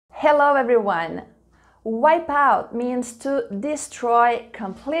Hello everyone! Wipe out means to destroy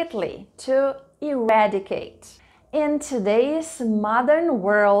completely, to eradicate. In today's modern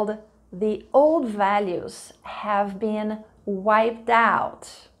world, the old values have been wiped out.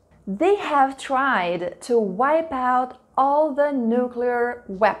 They have tried to wipe out all the nuclear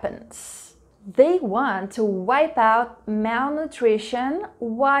weapons. They want to wipe out malnutrition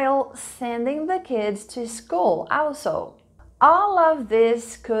while sending the kids to school also. All of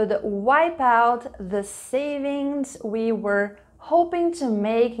this could wipe out the savings we were hoping to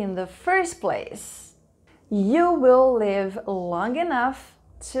make in the first place. You will live long enough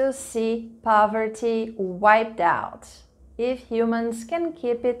to see poverty wiped out, if humans can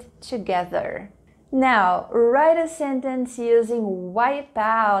keep it together. Now, write a sentence using wipe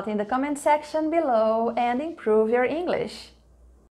out in the comment section below and improve your English.